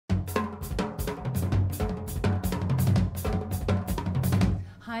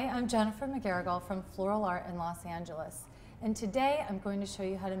Hi, I'm Jennifer McGarigle from Floral Art in Los Angeles, and today I'm going to show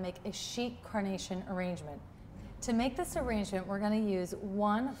you how to make a chic carnation arrangement. To make this arrangement, we're going to use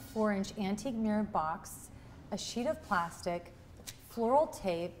one 4-inch antique mirror box, a sheet of plastic, floral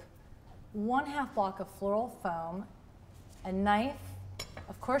tape, 1/2 block of floral foam, a knife,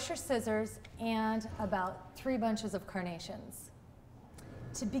 of course your scissors, and about 3 bunches of carnations.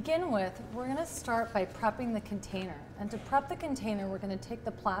 To begin with, we're going to start by prepping the container. And to prep the container, we're going to take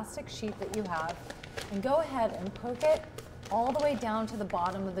the plastic sheet that you have and go ahead and poke it all the way down to the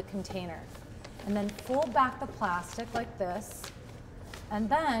bottom of the container. And then fold back the plastic like this. And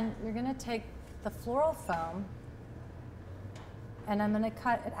then you're going to take the floral foam and I'm going to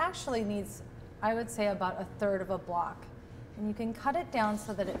cut, it actually needs, I would say, about 1/3 of a block. And you can cut it down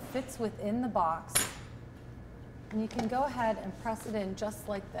so that it fits within the box. And you can go ahead and press it in just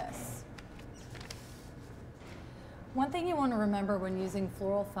like this. One thing you want to remember when using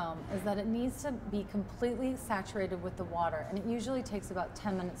floral foam is that it needs to be completely saturated with the water, and it usually takes about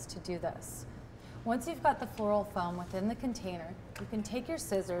 10 minutes to do this. Once you've got the floral foam within the container, you can take your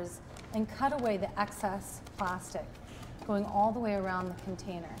scissors and cut away the excess plastic, going all the way around the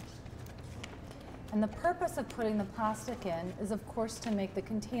container. And the purpose of putting the plastic in is, of course, to make the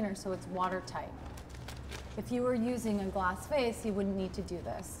container so it's watertight. If you were using a glass vase, you wouldn't need to do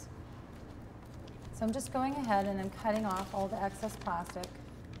this. So I'm just going ahead and I'm cutting off all the excess plastic.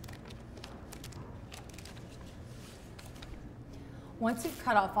 Once you've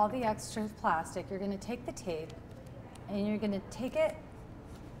cut off all the extra plastic, you're going to take the tape and you're going to take it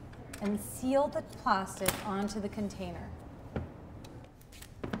and seal the plastic onto the container.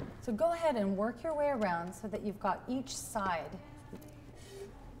 So go ahead and work your way around so that you've got each side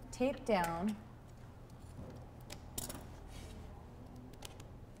taped down.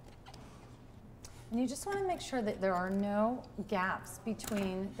 And you just want to make sure that there are no gaps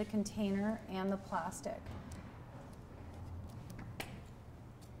between the container and the plastic.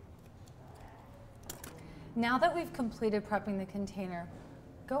 Now that we've completed prepping the container,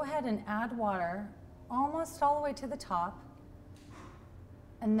 go ahead and add water almost all the way to the top,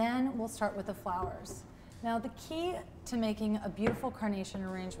 and then we'll start with the flowers. Now the key to making a beautiful carnation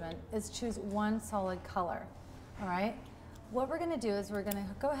arrangement is choose one solid color, all right? What we're going to do is we're going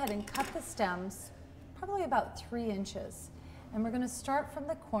to go ahead and cut the stems probably about 3 inches. And we're going to start from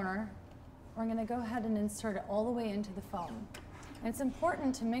the corner. We're going to go ahead and insert it all the way into the foam. And it's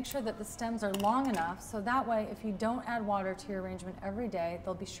important to make sure that the stems are long enough so that way if you don't add water to your arrangement every day,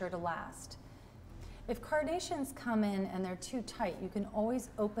 they'll be sure to last. If carnations come in and they're too tight, you can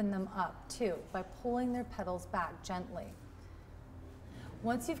always open them up too by pulling their petals back gently.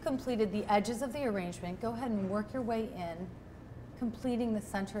 Once you've completed the edges of the arrangement, go ahead and work your way in, completing the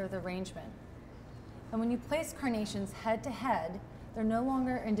center of the arrangement. And when you place carnations head to head, they're no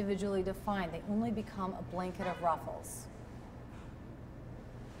longer individually defined. They only become a blanket of ruffles.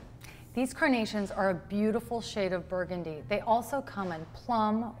 These carnations are a beautiful shade of burgundy. They also come in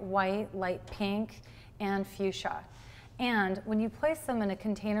plum, white, light pink, and fuchsia. And when you place them in a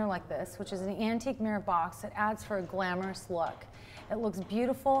container like this, which is an antique mirror box, it adds for a glamorous look. It looks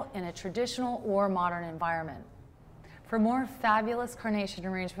beautiful in a traditional or modern environment. For more fabulous carnation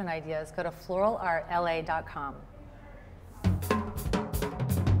arrangement ideas, go to floralartla.com.